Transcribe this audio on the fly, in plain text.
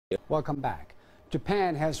Welcome back.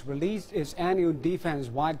 Japan has released its annual defense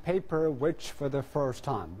white paper, which for the first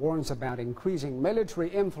time warns about increasing military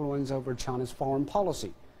influence over China's foreign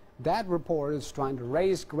policy. That report is trying to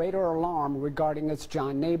raise greater alarm regarding its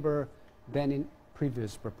giant neighbor than in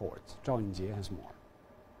previous reports. Zhao Yingjie has more.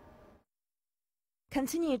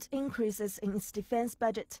 Continued increases in its defense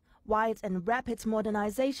budget, wide and rapid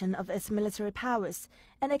modernization of its military powers,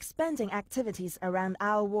 and expanding activities around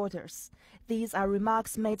our waters. These are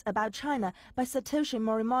remarks made about China by Satoshi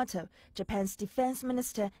Morimoto, Japan's defense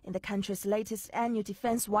minister, in the country's latest annual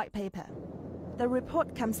defense white paper. The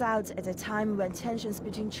report comes out at a time when tensions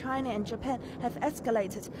between China and Japan have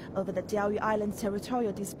escalated over the Diaoyu Island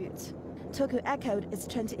territorial dispute. Tokyo echoed its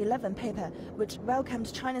 2011 paper, which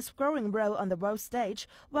welcomed China's growing role on the world stage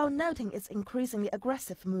while noting its increasingly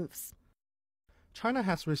aggressive moves. China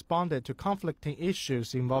has responded to conflicting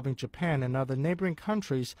issues involving Japan and other neighboring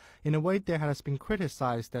countries in a way that has been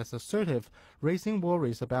criticized as assertive, raising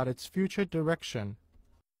worries about its future direction.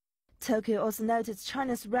 Tokyo also noted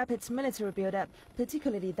China's rapid military build-up,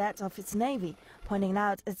 particularly that of its navy, pointing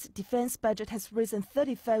out its defense budget has risen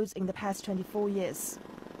 30-fold in the past 24 years.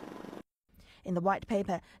 In the white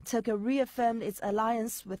paper, Tokyo reaffirmed its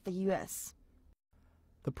alliance with the U.S.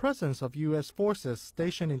 The presence of U.S. forces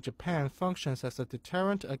stationed in Japan functions as a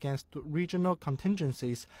deterrent against regional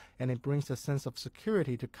contingencies, and it brings a sense of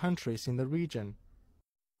security to countries in the region.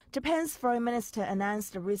 Japan's foreign minister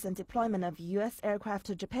announced the recent deployment of U.S. aircraft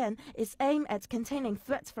to Japan is aimed at containing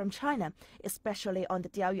threats from China, especially on the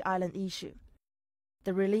Diaoyu Island issue.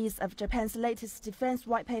 The release of Japan's latest defense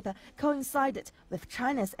white paper coincided with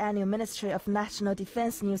China's annual Ministry of National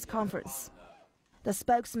Defense news conference. The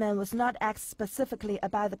spokesman was not asked specifically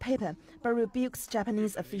about the paper, but rebukes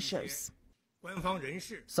Japanese officials.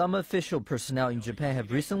 Some official personnel in Japan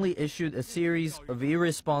have recently issued a series of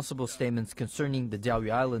irresponsible statements concerning the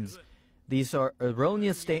Diaoyu Islands. These are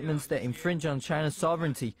erroneous statements that infringe on China's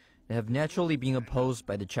sovereignty and have naturally been opposed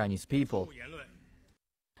by the Chinese people.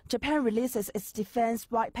 Japan releases its defense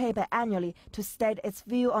white paper annually to state its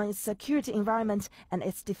view on its security environment and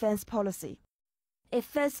its defense policy. It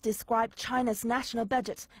first described China's national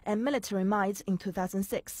budget and military might in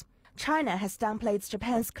 2006. China has downplayed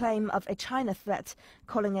Japan's claim of a China threat,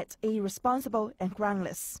 calling it irresponsible and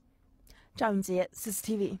groundless. Zhao Yingjie,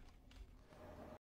 S.H.E. TV.